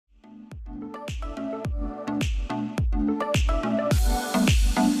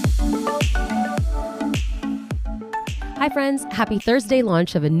Hi, friends. Happy Thursday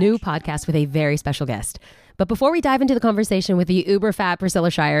launch of a new podcast with a very special guest. But before we dive into the conversation with the uber fat Priscilla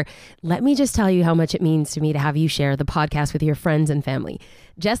Shirer, let me just tell you how much it means to me to have you share the podcast with your friends and family.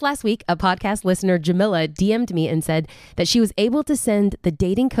 Just last week, a podcast listener, Jamila, DM'd me and said that she was able to send the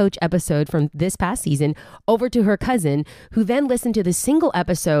dating coach episode from this past season over to her cousin, who then listened to the single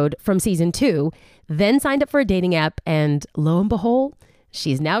episode from season 2, then signed up for a dating app, and lo and behold,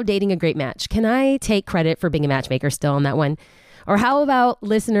 she's now dating a great match. Can I take credit for being a matchmaker still on that one? Or how about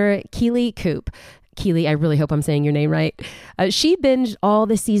listener Keely Coop? Keely, I really hope I'm saying your name right. She binged all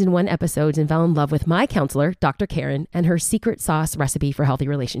the season 1 episodes and fell in love with my counselor, Dr. Karen, and her secret sauce recipe for healthy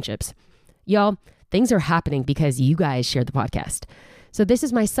relationships. Y'all, things are happening because you guys shared the podcast. So this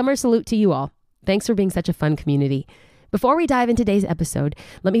is my summer salute to you all. Thanks for being such a fun community. Before we dive into today's episode,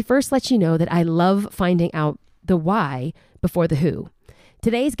 let me first let you know that I love finding out the why before the who.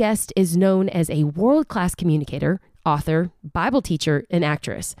 Today's guest is known as a world-class communicator, author, Bible teacher, and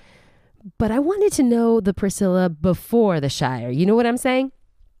actress. But I wanted to know the Priscilla before the Shirer. You know what I'm saying?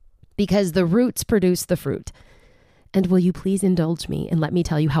 Because the roots produce the fruit. And will you please indulge me and let me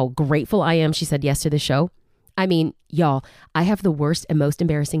tell you how grateful I am she said yes to the show? I mean, y'all, I have the worst and most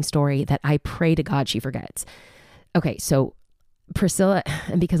embarrassing story that I pray to God she forgets. Okay, so Priscilla,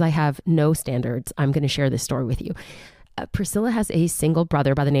 and because I have no standards, I'm going to share this story with you. Priscilla has a single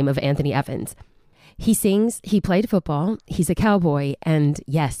brother by the name of Anthony Evans. He sings, he played football, he's a cowboy, and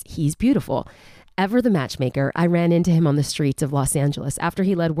yes, he's beautiful. Ever the matchmaker, I ran into him on the streets of Los Angeles after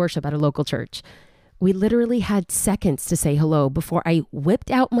he led worship at a local church. We literally had seconds to say hello before I whipped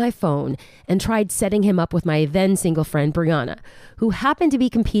out my phone and tried setting him up with my then single friend, Brianna, who happened to be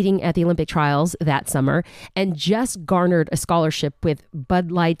competing at the Olympic trials that summer and just garnered a scholarship with Bud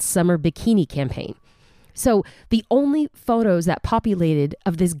Light's summer bikini campaign. So the only photos that populated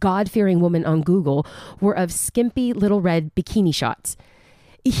of this God-fearing woman on Google were of skimpy little red bikini shots.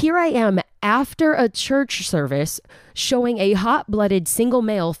 Here I am after a church service showing a hot-blooded single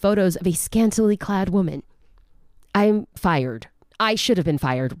male photos of a scantily clad woman. I'm fired. I should have been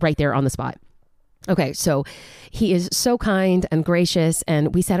fired right there on the spot. Okay, so he is so kind and gracious,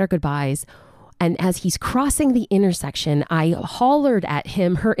 and we said our goodbyes. And as he's crossing the intersection, I hollered at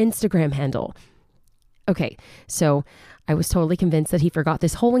him her Instagram handle. Okay, so I was totally convinced that he forgot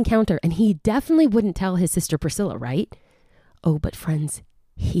this whole encounter, and he definitely wouldn't tell his sister Priscilla, right? Oh, but friends,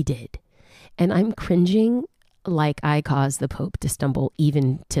 he did. And I'm cringing like I caused the Pope to stumble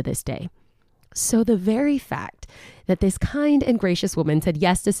even to this day. So the very fact that this kind and gracious woman said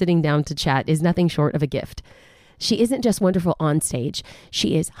yes to sitting down to chat is nothing short of a gift. She isn't just wonderful on stage.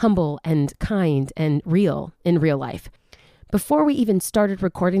 She is humble and kind and real in real life. Before we even started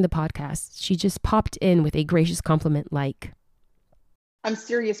recording the podcast, she just popped in with a gracious compliment like, I'm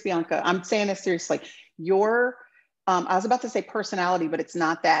serious, Bianca. I'm saying this seriously. Your, I was about to say personality, but it's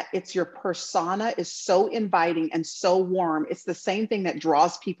not that. It's your persona is so inviting and so warm. It's the same thing that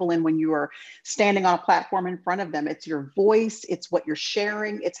draws people in when you are standing on a platform in front of them. It's your voice. It's what you're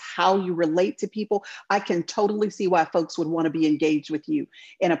sharing. It's how you relate to people. I can totally see why folks would want to be engaged with you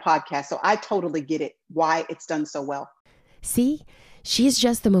in a podcast. So I totally get it, why it's done so well. See, she's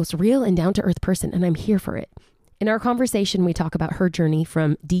just the most real and down-to-earth person, and I'm here for it. In our conversation, we talk about her journey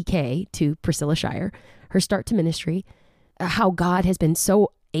from DK to Priscilla Shirer, her start to ministry, how God has been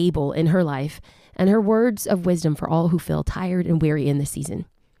so able in her life, and her words of wisdom for all who feel tired and weary in this season.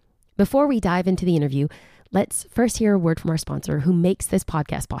 Before we dive into the interview, let's first hear a word from our sponsor who makes this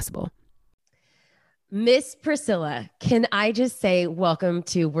podcast possible. Miss Priscilla, can I just say welcome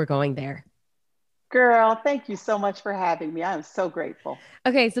to We're Going There? Girl, thank you so much for having me. I am so grateful.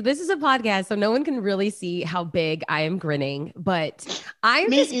 Okay, so this is a podcast, so no one can really see how big I am grinning, but I'm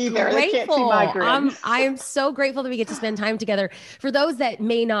me just either. grateful. They can't see my grin. I am so grateful that we get to spend time together. For those that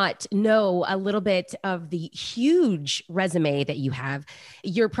may not know a little bit of the huge resume that you have,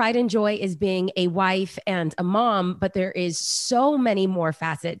 your pride and joy is being a wife and a mom, but there is so many more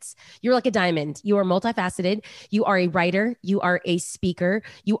facets. You're like a diamond. You are multifaceted. You are a writer. You are a speaker.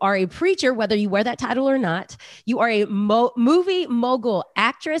 You are a preacher, whether you wear that title or not. You are a movie mogul,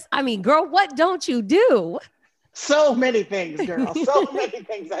 actress. I mean, girl, what don't you do? So many things, girl. So many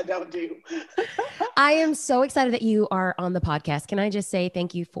things I don't do. I am so excited that you are on the podcast. Can I just say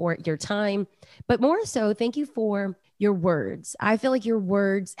thank you for your time, but more so, thank you for your words. I feel like your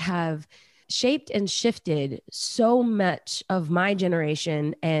words have shaped and shifted so much of my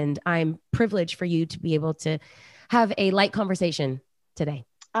generation, and I'm privileged for you to be able to have a light conversation today.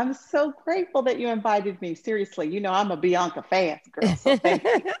 I'm so grateful that you invited me. Seriously, you know, I'm a Bianca fan, girl. So thank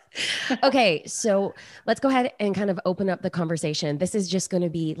you. Okay, so let's go ahead and kind of open up the conversation. This is just going to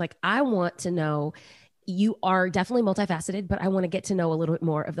be like, I want to know, you are definitely multifaceted, but I want to get to know a little bit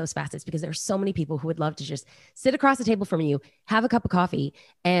more of those facets because there's so many people who would love to just sit across the table from you, have a cup of coffee,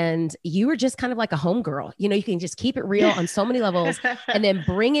 and you are just kind of like a homegirl. You know, you can just keep it real on so many levels and then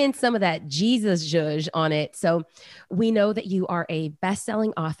bring in some of that Jesus zhuzh on it. So we know that you are a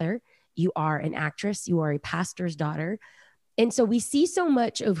best-selling author, you are an actress, you are a pastor's daughter. And so we see so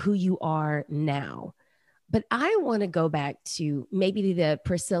much of who you are now. But I want to go back to maybe the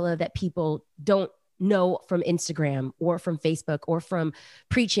Priscilla that people don't know from Instagram or from Facebook or from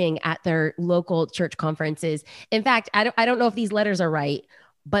preaching at their local church conferences. In fact, I don't know if these letters are right,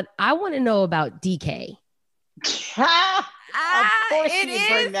 but I want to know about DK. Of course you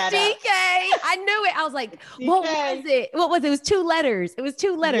bring that DK. up. I knew it. I was like, DK. what was it? What was it? It was 2 letters. It was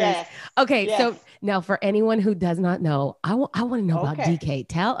 2 letters. Yes. Okay. Yes. So now for anyone who does not know, I want to know about DK.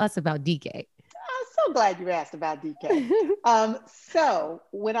 Tell us about DK. I'm so glad you asked about DK. So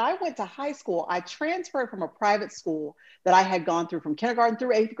when I went to high school, I transferred from a private school that I had gone through from kindergarten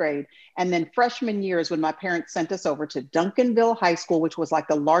through 8th grade. And then freshman years when my parents sent us over to Duncanville High School, which was like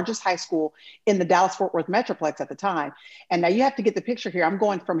the largest high school in the Dallas-Fort Worth Metroplex at the time. And now you have to get the picture here. I'm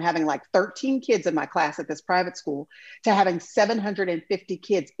going from having like 13 kids in my class at this private school to having 750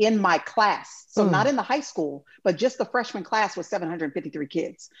 kids in my class. So not in the high school, but just the freshman class was 753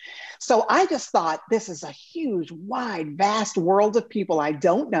 kids. So I just thought, this is a huge, wide, vast world of people I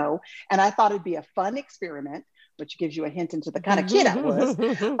don't know. And I thought it'd be a fun experiment, which gives you a hint into the kind of kid I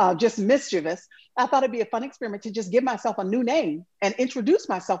was, just mischievous. I thought it'd be a fun experiment to just give myself a new name and introduce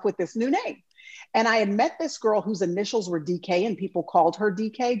myself with this new name. And I had met this girl whose initials were DK and people called her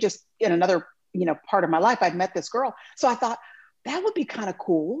DK just in another, part of my life. I'd met this girl. So I thought that would be kind of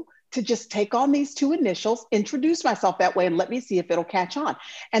cool to just take on these 2 initials, introduce myself that way, and let me see if it'll catch on.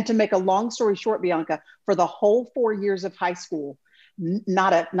 And to make a long story short, Bianca, for the whole 4 years of high school,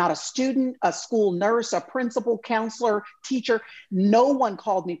 not a student, a school nurse, a principal, counselor, teacher, no one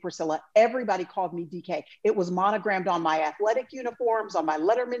called me Priscilla. Everybody called me DK. It was monogrammed on my athletic uniforms, on my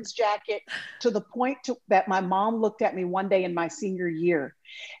Letterman's jacket, to the point that my mom looked at me one day in my senior year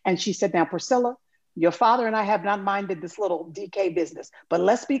and she said, "Now, Priscilla, your father and I have not minded this little DK business, but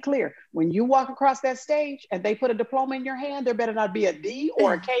let's be clear. When you walk across that stage and they put a diploma in your hand, there better not be a D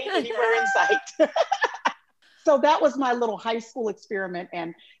or a K anywhere in sight." So that was my little high school experiment.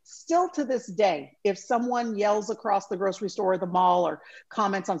 And still to this day, if someone yells across the grocery store or the mall or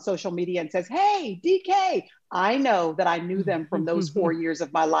comments on social media and says, "Hey, DK," I know that I knew them from those 4 years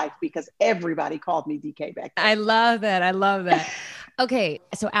of my life because everybody called me DK back then. I love that. I love that. Okay.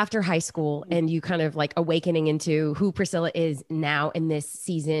 So after high school and you kind of like awakening into who Priscilla is now in this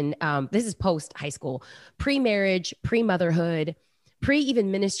season, this is post high school, pre-marriage, pre-motherhood, pre-even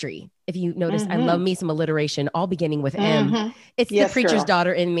ministry. If you notice, I love me some alliteration, all beginning with M. It's the preacher's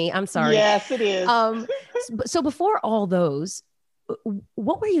daughter in me. I'm sorry. Yes, it is. So before all those,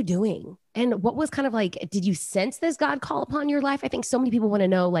 what were you doing? And what was kind of like, did you sense this God call upon your life? I think so many people want to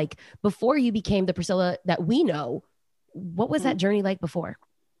know, like, before you became the Priscilla that we know, what was that journey like before?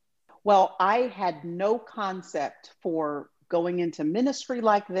 Well, I had no concept for going into ministry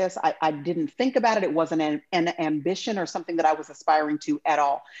like this. I didn't think about it. It wasn't an ambition or something that I was aspiring to at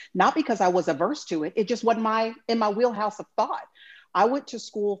all. Not because I was averse to it. It just wasn't in my wheelhouse of thought. I went to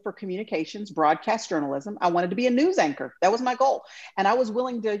school for communications, broadcast journalism. I wanted to be a news anchor. That was my goal. And I was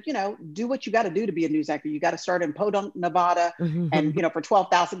willing to, do what you got to do to be a news anchor. You got to start in Podunk, Nevada, and, for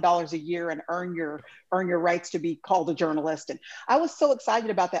 $12,000 a year and earn your rights to be called a journalist. And I was so excited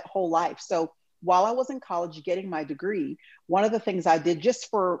about that whole life. So while I was in college getting my degree, one of the things I did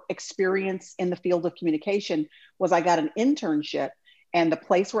just for experience in the field of communication was I got an internship. And the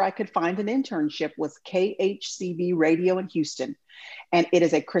place where I could find an internship was KHCB Radio in Houston. And it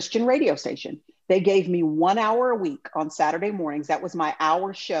is a Christian radio station. They gave me 1 hour a week on Saturday mornings. That was my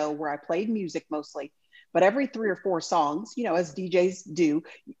hour show where I played music mostly. But every 3 or 4 songs, as DJs do,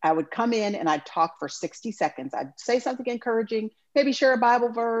 I would come in and I'd talk for 60 seconds. I'd say something encouraging, maybe share a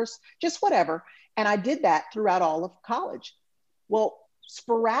Bible verse, just whatever. And I did that throughout all of college. Well,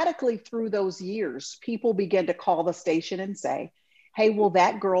 sporadically through those years, people began to call the station and say, "Hey, will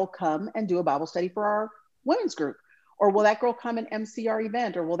that girl come and do a Bible study for our women's group? Or will that girl come and MC our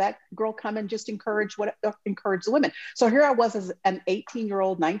event? Or will that girl come and just encourage the women?" So here I was as an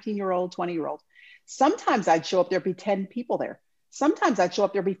 18-year-old, 19-year-old, 20-year-old. Sometimes I'd show up, there'd be 10 people there. Sometimes I'd show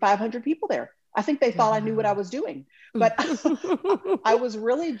up, there'd be 500 people there. I think they thought I knew what I was doing. But I was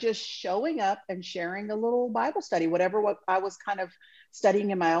really just showing up and sharing a little Bible study, what I was kind of studying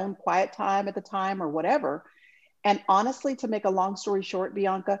in my own quiet time at the time or whatever. And honestly, to make a long story short,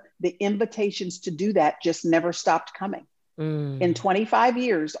 Bianca, the invitations to do that just never stopped coming. In 25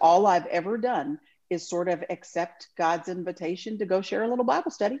 years, all I've ever done is sort of accept God's invitation to go share a little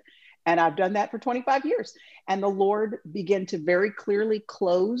Bible study. And I've done that for 25 years. And the Lord began to very clearly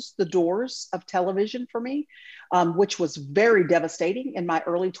close the doors of television for me, which was very devastating in my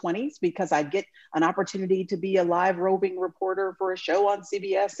early 20s, because I get an opportunity to be a live roving reporter for a show on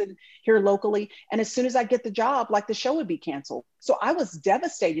CBS and here locally. And as soon as I get the job, like, the show would be canceled. So I was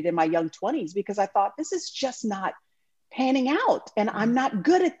devastated in my young 20s because I thought, this is just not panning out and I'm not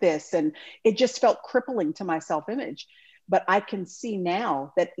good at this. And it just felt crippling to my self-image. But I can see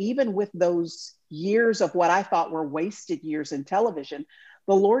now that even with those years of what I thought were wasted years in television,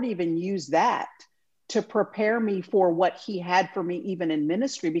 the Lord even used that to prepare me for what he had for me, even in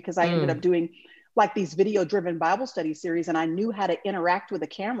ministry, because I ended up doing like these video-driven Bible study series, and I knew how to interact with a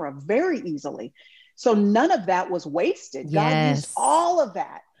camera very easily. So none of that was wasted. Yes. God used all of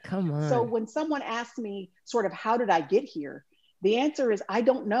that. Come on. So when someone asks me sort of, how did I get here? The answer is, I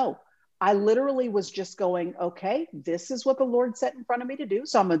don't know. I literally was just going, okay, this is what the Lord set in front of me to do.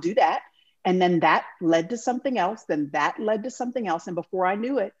 So I'm going to do that. And then that led to something else. Then that led to something else. And before I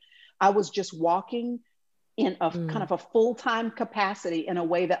knew it, I was just walking in a kind of a full-time capacity in a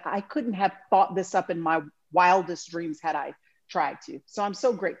way that I couldn't have thought this up in my wildest dreams had I tried to. So I'm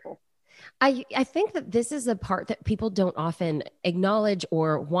so grateful. I think that this is a part that people don't often acknowledge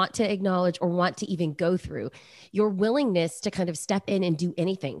or want to even go through. Your willingness to kind of step in and do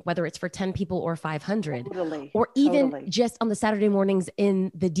anything, whether it's for 10 people or 500, or even just on the Saturday mornings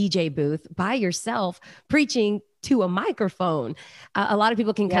in the DJ booth by yourself, preaching to a microphone. A lot of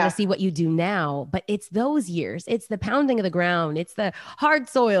people can kind of see what you do now, but it's those years. It's the pounding of the ground. It's the hard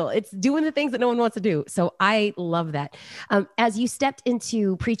soil. It's doing the things that no one wants to do. So I love that. As you stepped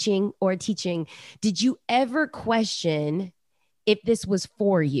into preaching or teaching, did you ever question if this was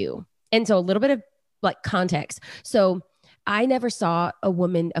for you? And so a little bit of like context. So I never saw a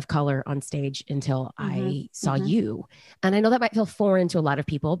woman of color on stage until I saw you. And I know that might feel foreign to a lot of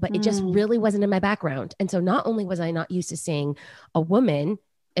people, but it just really wasn't in my background. And so not only was I not used to seeing a woman,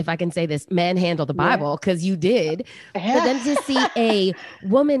 if I can say this, manhandle the Bible, because you did, but then to see a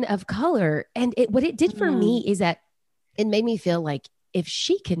woman of color. And what it did for me is that it made me feel like, if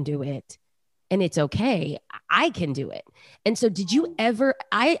she can do it and it's okay, I can do it. And so did you ever,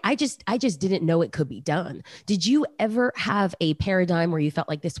 I just didn't know it could be done. Did you ever have a paradigm where you felt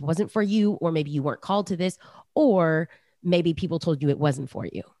like this wasn't for you, or maybe you weren't called to this, or maybe people told you it wasn't for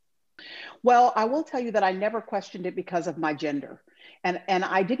you? Well, I will tell you that I never questioned it because of my gender. And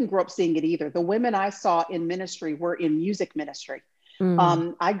I didn't grow up seeing it either. The women I saw in ministry were in music ministry.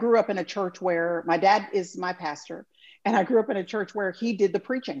 I grew up in a church where my dad is my pastor. And I grew up in a church where he did the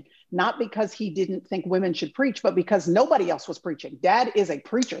preaching, not because he didn't think women should preach, but because nobody else was preaching. Dad is a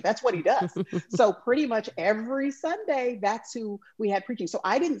preacher. That's what he does. So pretty much every Sunday, that's who we had preaching. So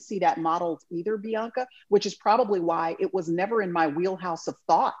I didn't see that modeled either, Bianca, which is probably why it was never in my wheelhouse of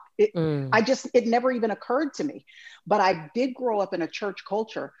thought. It never even occurred to me. But I did grow up in a church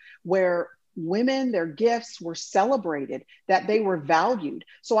culture where women, their gifts were celebrated, that they were valued.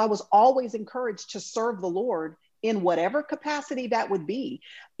 So I was always encouraged to serve the Lord in whatever capacity that would be.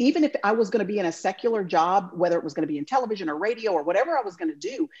 Even if I was going to be in a secular job, whether it was going to be in television or radio or whatever I was going to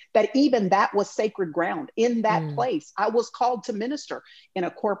do, that even that was sacred ground. In that place, I was called to minister in a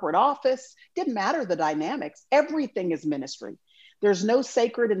corporate office. Didn't matter the dynamics. Everything is ministry. There's no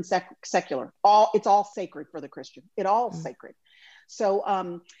sacred and secular. It's all sacred for the Christian. It's all sacred.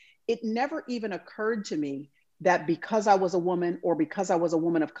 So it never even occurred to me that because I was a woman, or because I was a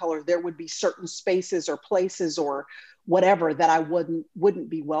woman of color, there would be certain spaces or places or whatever that I wouldn't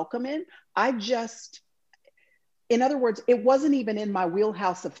be welcome in. In other words, it wasn't even in my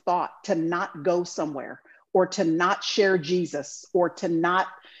wheelhouse of thought to not go somewhere, or to not share Jesus, or to not,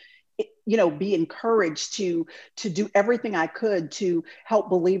 be encouraged to do everything I could to help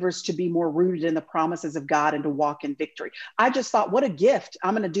believers to be more rooted in the promises of God and to walk in victory. I just thought, what a gift.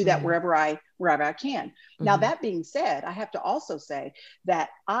 I'm going to do that wherever I can. Now, that being said, I have to also say that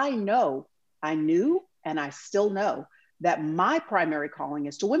I knew, and I still know that my primary calling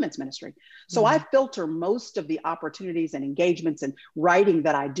is to women's ministry. So I filter most of the opportunities and engagements and writing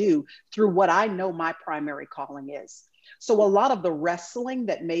that I do through what I know my primary calling is. So a lot of the wrestling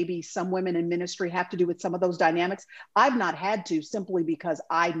that maybe some women in ministry have to do with some of those dynamics, I've not had to, simply because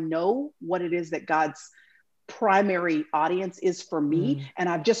I know what it is that God's primary audience is for me. And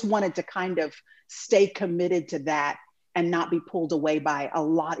I've just wanted to kind of stay committed to that and not be pulled away by a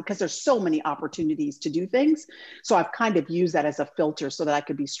lot, because there's so many opportunities to do things. So I've kind of used that as a filter so that I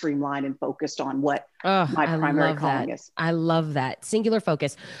could be streamlined and focused on what my primary calling is. I love that. Singular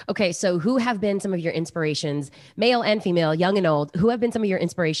focus. Okay. So who have been some of your inspirations, male and female, young and old, who have been some of your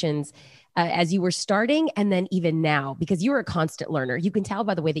inspirations as you were starting and then even now? Because you're a constant learner. You can tell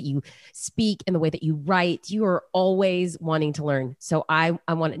by the way that you speak and the way that you write, you are always wanting to learn. So I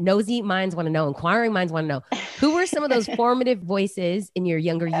want nosy minds want to know, inquiring minds want to know, who were some of those formative voices in your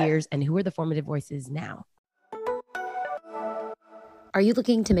younger years and who are the formative voices now? Are you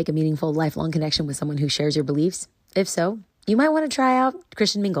looking to make a meaningful, lifelong connection with someone who shares your beliefs? If so, you might want to try out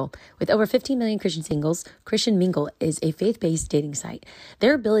Christian Mingle. With over 15 million Christian singles, Christian Mingle is a faith-based dating site.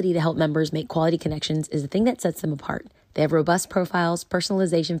 Their ability to help members make quality connections is the thing that sets them apart. They have robust profiles,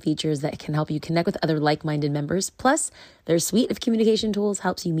 personalization features that can help you connect with other like-minded members. Plus, their suite of communication tools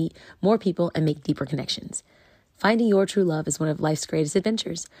helps you meet more people and make deeper connections. Finding your true love is one of life's greatest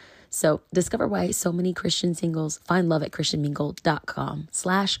adventures. So discover why so many Christian singles find love at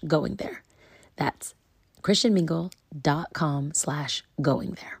christianmingle.com/going there. That's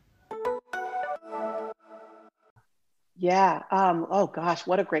christianmingle.com/going there. Yeah. Oh gosh,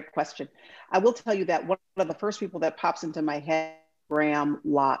 what a great question. I will tell you that one of the first people that pops into my head, Graham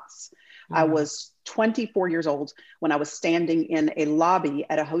Lotz. I was 24 years old when I was standing in a lobby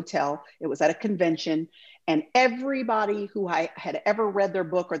at a hotel. It was at a convention, and everybody who I had ever read their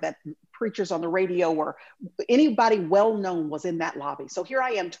book, or that preachers on the radio, or anybody well-known, was in that lobby. So here I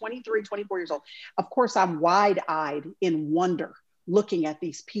am, 23, 24 years old. Of course, I'm wide-eyed in wonder, looking at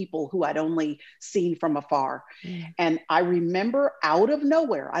these people who I'd only seen from afar. And I remember, out of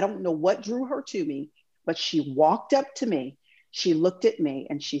nowhere, I don't know what drew her to me, but she walked up to me. She looked at me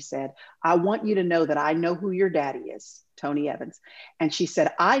and she said, "I want you to know that I know who your daddy is, Tony Evans." And she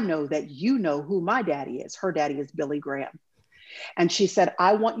said, "I know that you know who my daddy is." Her daddy is Billy Graham. And she said,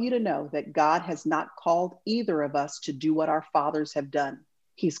 "I want you to know that God has not called either of us to do what our fathers have done.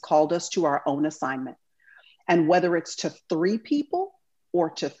 He's called us to our own assignment. And whether it's to 3 people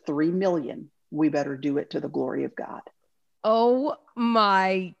or to 3 million, we better do it to the glory of God." Oh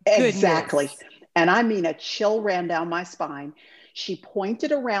my goodness. Exactly. And I mean, a chill ran down my spine. She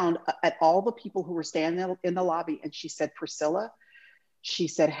pointed around at all the people who were standing in the lobby, and she said, "Priscilla," she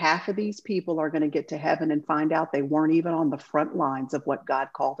said, "half of these people are going to get to heaven and find out they weren't even on the front lines of what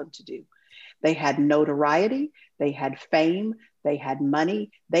God called them to do. They had notoriety, they had fame, they had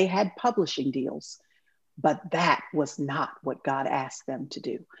money, they had publishing deals. But that was not what God asked them to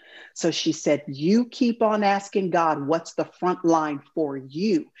do." So she said, "You keep on asking God, what's the front line for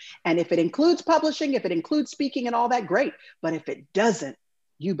you? And if it includes publishing, if it includes speaking and all that, great. But if it doesn't,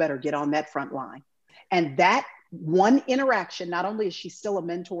 you better get on that front line." And that one interaction, not only is she still a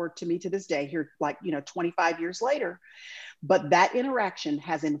mentor to me to this day, here, 25 years later, but that interaction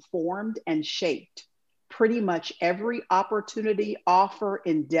has informed and shaped pretty much every opportunity, offer,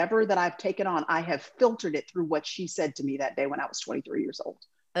 endeavor that I've taken on. I have filtered it through what she said to me that day when I was 23 years old.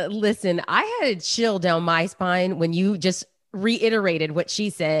 Listen, I had a chill down my spine when you just reiterated what she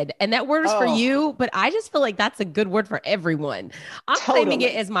said. And that word is for you, but I just feel like that's a good word for everyone. I'm claiming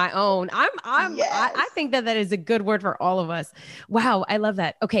it as my own. I think that is a good word for all of us. Wow. I love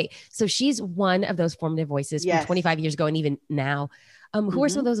that. Okay. So she's one of those formative voices from 25 years ago and even now. Who are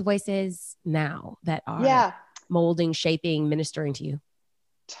some of those voices now that are molding, shaping, ministering to you?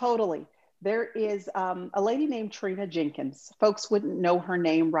 Totally. There is a lady named Trina Jenkins. Folks wouldn't know her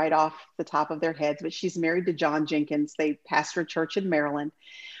name right off the top of their heads, but she's married to John Jenkins. They pastor a church in Maryland.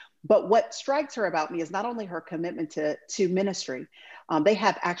 But what strikes her about me is not only her commitment to ministry. They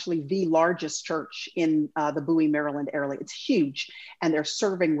have actually the largest church in the Bowie, Maryland area. It's huge. And they're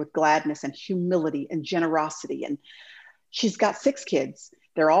serving with gladness and humility and generosity. And she's got 6 kids.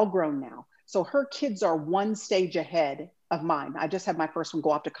 They're all grown now. So her kids are one stage ahead of mine. I just had my first one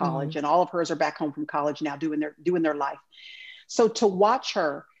go off to college, and all of hers are back home from college now doing their life. So to watch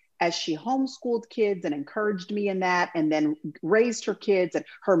her as she homeschooled kids and encouraged me in that, and then raised her kids, and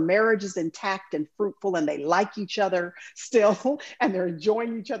her marriage is intact and fruitful, and they like each other still, and they're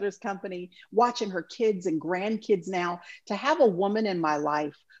enjoying each other's company, watching her kids and grandkids now, to have a woman in my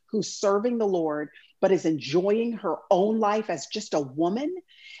life who's serving the Lord, but is enjoying her own life as just a woman,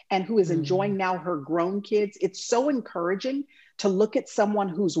 and who is enjoying now her grown kids. It's so encouraging to look at someone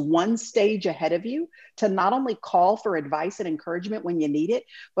who's one stage ahead of you, to not only call for advice and encouragement when you need it,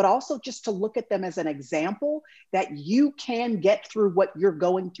 but also just to look at them as an example that you can get through what you're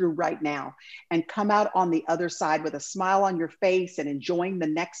going through right now and come out on the other side with a smile on your face and enjoying the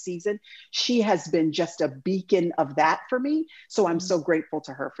next season. She has been just a beacon of that for me. So I'm so grateful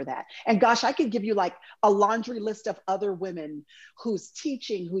to her for that. And gosh, I could give you like a laundry list of other women whose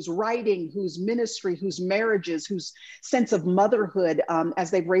teaching, whose writing, whose ministry, whose marriages, whose sense of motherhood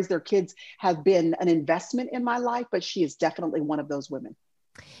as they've raised their kids have been an investment in my life. But she is definitely one of those women.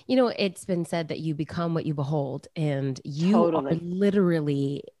 You know, it's been said that you become what you behold, and you Totally. are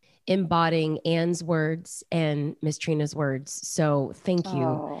literally embodying Anne's words and Miss Trina's words. So thank you.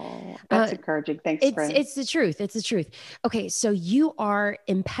 Oh, that's encouraging. Thanks, friend. It's the truth. It's the truth. Okay. So you are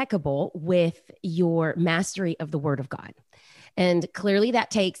impeccable with your mastery of the word of God. And clearly that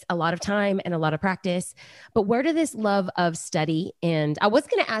takes a lot of time and a lot of practice. But where did this love of study, and I was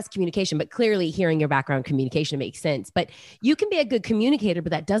going to ask communication, but clearly hearing your background, communication makes sense. But you can be a good communicator,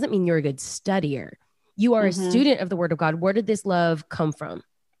 but that doesn't mean you're a good studier. You are a student of the word of God. Where did this love come from?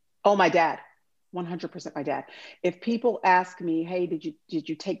 Oh, my dad. 100% my dad. If people ask me, hey, did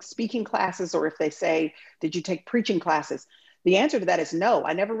you take speaking classes? Or if they say, did you take preaching classes? The answer to that is no.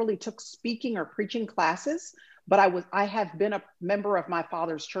 I never really took speaking or preaching classes, but I have been a member of my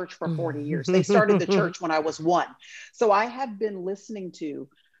father's church for 40 years. They started the church when I was 1. So I have been listening to,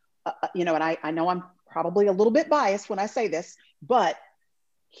 and I know I'm probably a little bit biased when I say this, but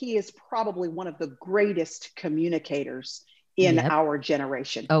he is probably one of the greatest communicators in our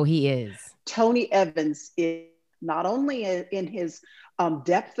generation. Oh, he is. Tony Evans is not only in his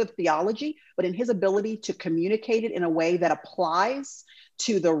depth of theology, but in his ability to communicate it in a way that applies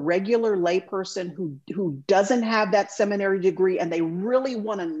to the regular layperson who doesn't have that seminary degree, and they really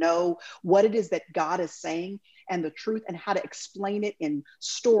want to know what it is that God is saying and the truth, and how to explain it in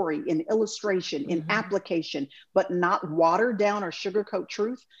story, in illustration, in application, but not watered down or sugarcoat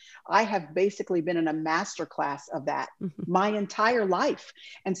truth. I have basically been in a masterclass of that my entire life.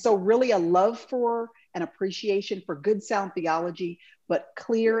 And so really a love for and appreciation for good sound theology, but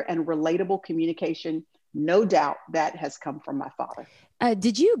clear and relatable communication. No doubt that has come from my father.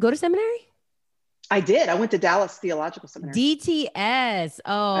 Did you go to seminary? I did. I went to Dallas Theological Seminary. DTS.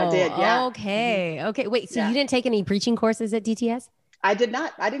 Oh, I did. Yeah. Okay. Okay. Wait, so you didn't take any preaching courses at DTS? I did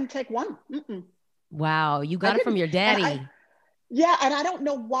not. I didn't take one. Wow. You got it from your daddy. And I don't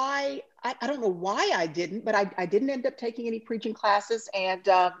know why. I don't know why I didn't, but I didn't end up taking any preaching classes. And,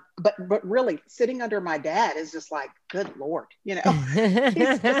 but really sitting under my dad is just like, good Lord, he's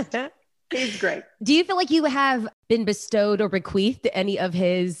great. Do you feel like you have been bestowed or bequeathed any of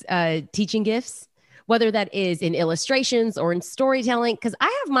his teaching gifts, whether that is in illustrations or in storytelling? Because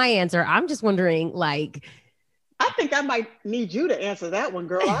I have my answer. I'm just wondering, like, I think I might need you to answer that one,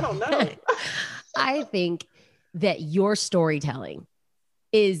 girl. I don't know. I think that your storytelling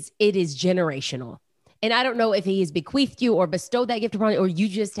is generational. And I don't know if he has bequeathed you or bestowed that gift upon you, or you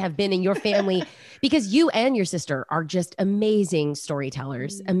just have been in your family, because you and your sister are just amazing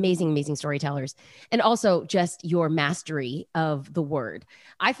storytellers, amazing storytellers. And also just your mastery of the word.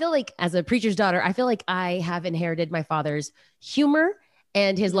 I feel like as a preacher's daughter, I feel like I have inherited my father's humor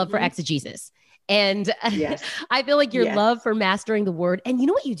and his love for exegesis. And I feel like your love for mastering the word. And you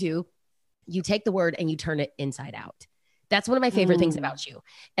know what you do? You take the word and you turn it inside out. That's one of my favorite things about you.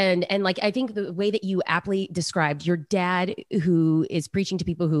 And like, I think the way that you aptly described your dad, who is preaching to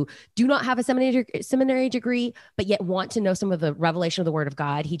people who do not have a seminary degree, but yet want to know some of the revelation of the word of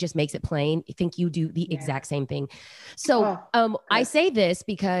God. He just makes it plain. I think you do the exact same thing. So I say this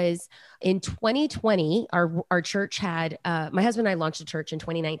because in 2020, our church had, my husband and I launched a church in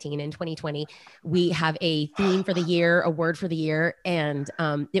 2019. In 2020, we have a theme for the year, a word for the year. And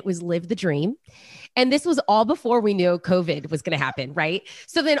it was Live the Dream. And this was all before we knew COVID was going to happen, right?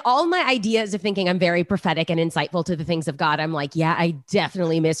 So then all my ideas of thinking I'm very prophetic and insightful to the things of God, I'm like, yeah, I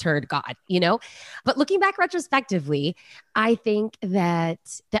definitely misheard God, But looking back retrospectively, I think that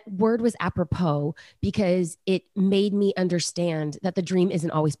word was apropos because it made me understand that the dream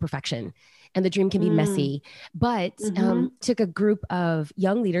isn't always perfection. And the dream can be messy, but took a group of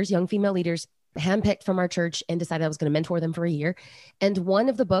young female leaders, handpicked from our church, and decided I was going to mentor them for a year. And one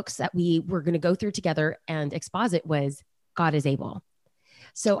of the books that we were going to go through together and exposit was God is Able.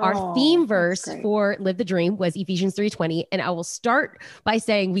 So our Oh, theme that's verse great. for Live the Dream was Ephesians 3:20. And I will start by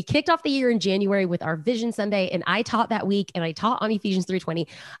saying we kicked off the year in January with our Vision Sunday, and I taught that week and I taught on Ephesians 3:20.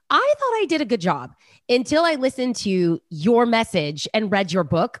 I thought I did a good job until I listened to your message and read your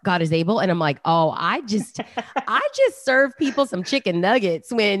book, God is Able. And I'm like, oh, I just serve people some chicken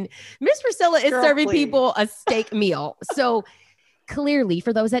nuggets when Miss Priscilla is Girl, serving please. people a steak meal. So clearly,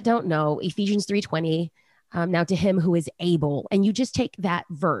 for those that don't know, Ephesians 3:20, now to him who is able, and you just take that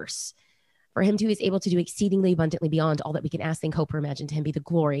verse, for him who is able to do exceedingly abundantly beyond all that we can ask, think, hope, or imagine, to him be the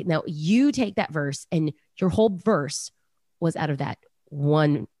glory. Now you take that verse, and your whole verse was out of that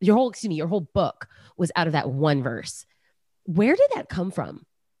one, your whole book was out of that one verse. Where did that come from?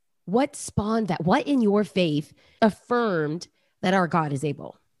 What spawned that? What in your faith affirmed that our God is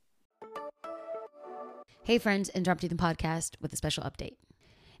able? Hey friends, Interrupting the Podcast with a special update.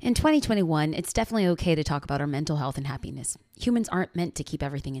 In 2021, it's definitely okay to talk about our mental health and happiness. Humans aren't meant to keep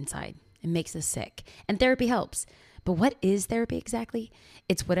everything inside. It makes us sick. And therapy helps. But what is therapy exactly?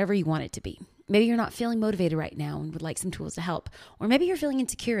 It's whatever you want it to be. Maybe you're not feeling motivated right now and would like some tools to help. Or maybe you're feeling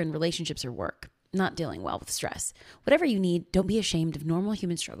insecure in relationships or work, not dealing well with stress. Whatever you need, don't be ashamed of normal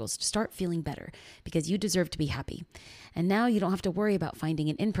human struggles to start feeling better, because you deserve to be happy. And now you don't have to worry about finding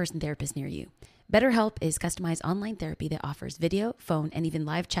an in-person therapist near you. BetterHelp is customized online therapy that offers video, phone, and even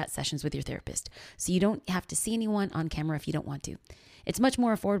live chat sessions with your therapist, so you don't have to see anyone on camera if you don't want to. It's much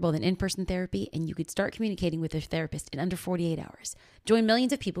more affordable than in-person therapy, and you could start communicating with your therapist in under 48 hours. Join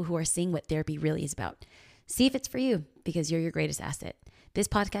millions of people who are seeing what therapy really is about. See if it's for you, because you're your greatest asset. This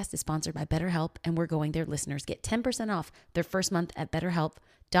podcast is sponsored by BetterHelp, and we're going their listeners get 10% off their first month at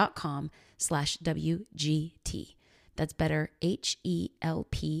betterhelp.com/WGT. That's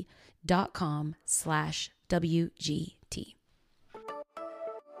betterhelp.com/WGT.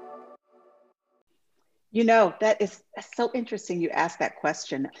 You know, that's so interesting you asked that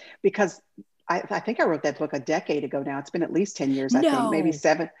question, because I think I wrote that book a decade ago now. It's been at least 10 years, I think, maybe No.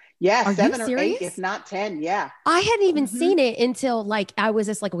 seven. Yeah, Are you 7 or 8, if serious? not 10. Yeah. I hadn't even Hmm. seen it until like I was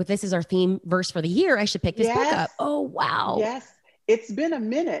just like, well, this is our theme verse for the year. I should pick this book Yes. up. Oh, wow. Yes. It's been a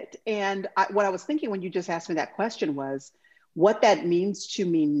minute. And what I was thinking when you just asked me that question was what that means to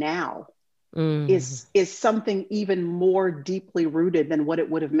me now Mm, is something even more deeply rooted than what it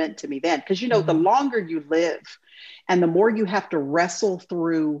would have meant to me then. Because, you know, the mm, longer you live and the more you have to wrestle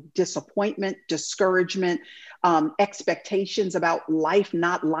through disappointment, discouragement, expectations about life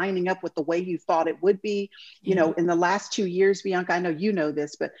not lining up with the way you thought it would be. You yeah. know, in the last 2 years, Bianca, I know you know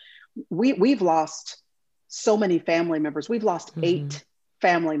this, but we've lost so many family members. We've lost Mm-hmm. 8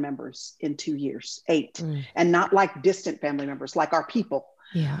 family members in 2 years, 8, Mm, and not like distant family members, like our people.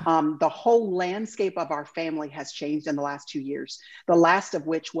 yeah. The whole landscape of our family has changed in the last 2 years, the last of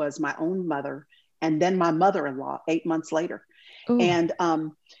which was my own mother and then my mother-in-law 8 months later. Oh. And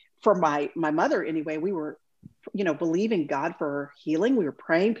for my mother, anyway, we were, you know, believing God for healing. We were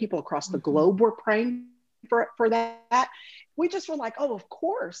praying. People across the Mm-hmm. globe were praying for that. We just were like, oh, of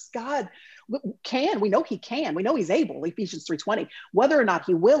course, God can. We know he can. We know he's able, Ephesians 3:20. Whether or not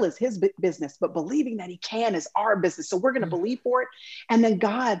he will is his business, but believing that he can is our business. So we're going to Mm, believe for it. And then,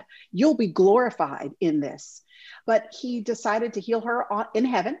 God, you'll be glorified in this. But he decided to heal her in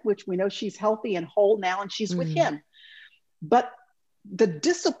heaven, which we know she's healthy and whole now, and she's with mm, him. But the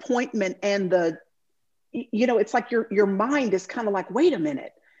disappointment and it's like your mind is kind of like, wait a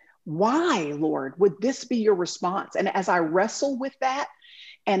minute, why, Lord, would this be your response? And as I wrestle with that,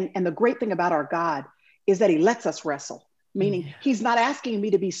 and the great thing about our God is that he lets us wrestle, meaning yeah. he's not asking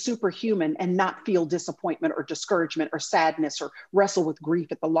me to be superhuman and not feel disappointment or discouragement or sadness or wrestle with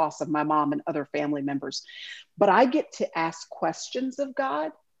grief at the loss of my mom and other family members. But I get to ask questions of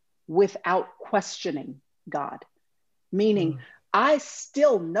God without questioning God, meaning Mm, I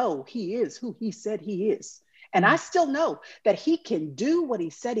still know he is who he said he is. And I mm, still know that he can do what he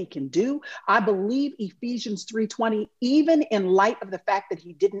said he can do. I believe Ephesians 3:20, even in light of the fact that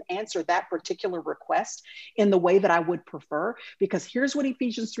he didn't answer that particular request in the way that I would prefer, because here's what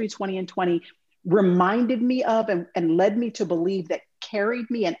Ephesians 3:20 and 20 reminded me of and led me to believe, that carried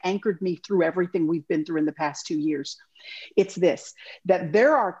me and anchored me through everything we've been through in the past 2 years. It's this, that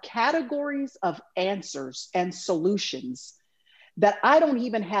there are categories of answers and solutions that I don't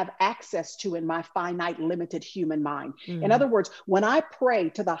even have access to in my finite, limited human mind. In mm, other words, when I pray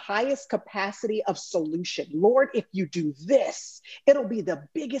to the highest capacity of solution, Lord, if you do this, it'll be the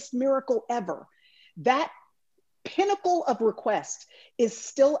biggest miracle ever. That pinnacle of request is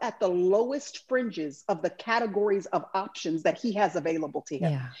still at the lowest fringes of the categories of options that he has available to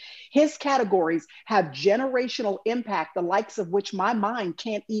him. yeah. His categories have generational impact, the likes of which my mind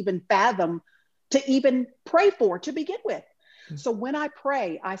can't even fathom to even pray for to begin with. So when I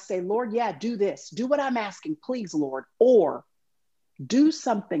pray, I say, Lord, yeah, do this, do what I'm asking, please, Lord, or do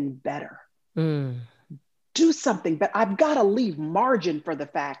something better. Do something, but I've got to leave margin for the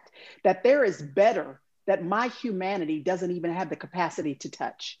fact that there is better that my humanity doesn't even have the capacity to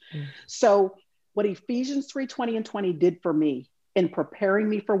touch. So what Ephesians 3:20 and 20 did for me in preparing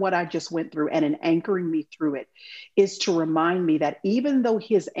me for what I just went through and in anchoring me through it is to remind me that even though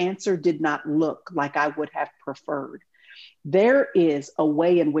his answer did not look like I would have preferred, there is a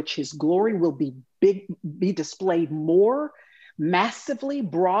way in which his glory will be displayed more massively,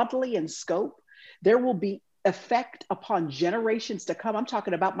 broadly in scope. There will be effect upon generations to come. I'm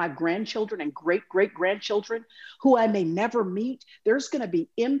talking about my grandchildren and great-great-grandchildren who I may never meet. There's going to be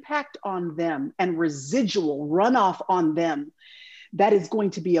impact on them and residual runoff on them that is going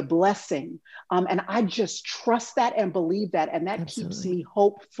to be a blessing. And I just trust that and believe that. And that keeps me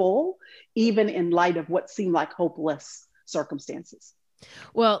hopeful, even in light of what seem like hopeless circumstances.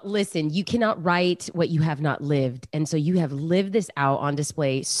 Well, listen, you cannot write what you have not lived. And so you have lived this out on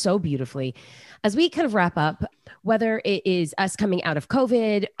display so beautifully. As we kind of wrap up, whether it is us coming out of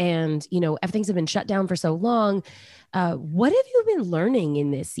COVID and, things have been shut down for so long, what have you been learning in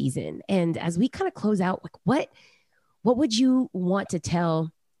this season? And as we kind of close out, like what would you want to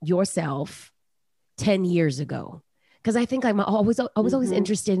tell yourself 10 years ago? Because I think I was always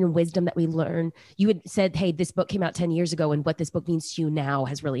interested in wisdom that we learn. You had said, hey, this book came out 10 years ago and what this book means to you now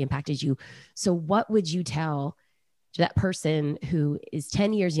has really impacted you. So what would you tell to that person who is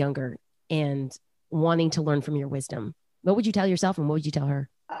 10 years younger and wanting to learn from your wisdom? What would you tell yourself and what would you tell her?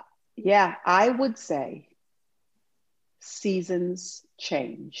 I would say seasons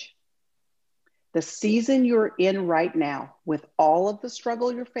change. The season you're in right now, with all of the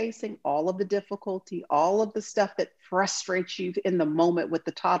struggle you're facing, all of the difficulty, all of the stuff that frustrates you in the moment with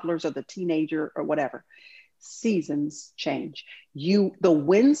the toddlers or the teenager or whatever, seasons change. The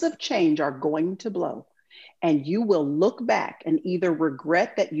winds of change are going to blow, and you will look back and either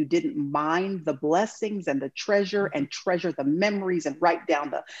regret that you didn't mind the blessings and the treasure the memories and write down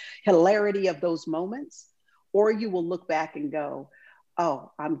the hilarity of those moments, or you will look back and go,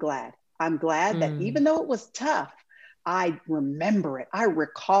 oh, I'm glad that even though it was tough, I remember it. I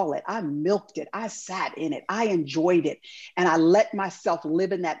recall it. I milked it. I sat in it. I enjoyed it. And I let myself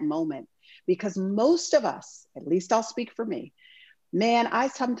live in that moment, because most of us, at least I'll speak for me, man, I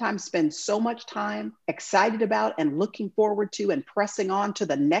sometimes spend so much time excited about and looking forward to and pressing on to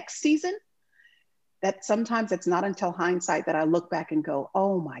the next season that sometimes it's not until hindsight that I look back and go,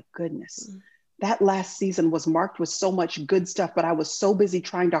 oh my goodness. That last season was marked with so much good stuff, but I was so busy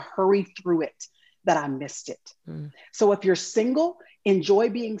trying to hurry through it that I missed it. So if you're single, enjoy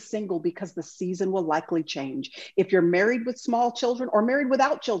being single, because the season will likely change. If you're married with small children or married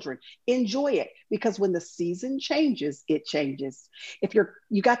without children, enjoy it, because when the season changes, it changes. If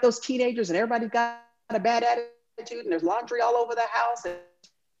you got those teenagers and everybody's got a bad attitude and there's laundry all over the house and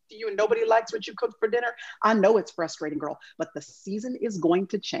you and nobody likes what you cooked for dinner, I know it's frustrating, girl, but the season is going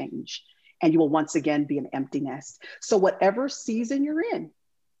to change. And you will once again be an empty nest. So whatever season you're in,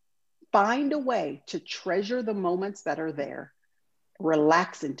 find a way to treasure the moments that are there,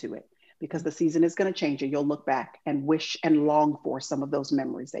 relax into it, because the season is going to change and you'll look back and wish and long for some of those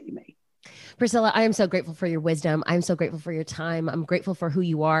memories that you made. Priscilla, I am so grateful for your wisdom. I'm so grateful for your time. I'm grateful for who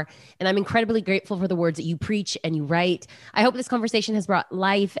you are. And I'm incredibly grateful for the words that you preach and you write. I hope this conversation has brought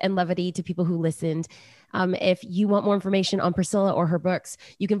life and levity to people who listened. If you want more information on Priscilla or her books,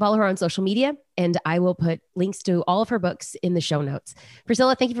 you can follow her on social media, and I will put links to all of her books in the show notes.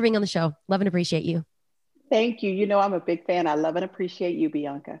 Priscilla, thank you for being on the show. Love and appreciate you. Thank you. I'm a big fan. I love and appreciate you,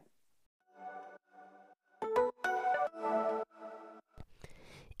 Bianca.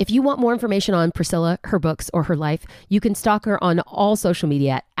 If you want more information on Priscilla, her books, or her life, you can stalk her on all social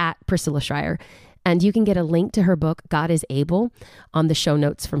media at Priscilla Shirer. And you can get a link to her book, God is Able, on the show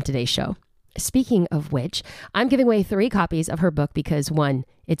notes from today's show. Speaking of which, I'm giving away 3 copies of her book because 1,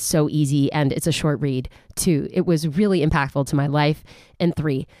 it's so easy and it's a short read. 2, it was really impactful to my life. And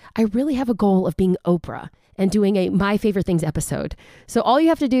 3, I really have a goal of being Oprah and doing a My Favorite Things episode. So all you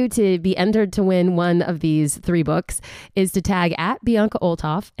have to do to be entered to win one of these 3 books is to tag at Bianca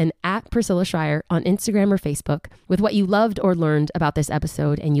Olthoff and at Priscilla Shirer on Instagram or Facebook with what you loved or learned about this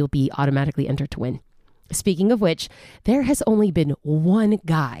episode, and you'll be automatically entered to win. Speaking of which, there has only been one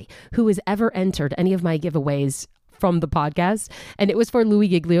guy who has ever entered any of my giveaways from the podcast, and it was for Louis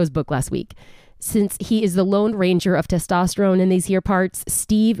Giglio's book last week. Since he is the Lone Ranger of testosterone in these here parts,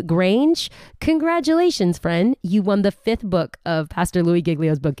 Steve Grange, congratulations, friend. You won the 5th book of Pastor Louis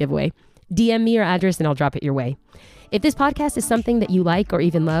Giglio's book giveaway. DM me your address and I'll drop it your way. If this podcast is something that you like or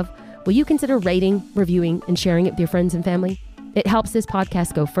even love, will you consider rating, reviewing, and sharing it with your friends and family? It helps this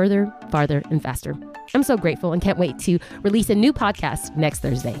podcast go further, farther, and faster. I'm so grateful and can't wait to release a new podcast next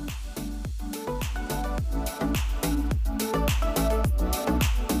Thursday.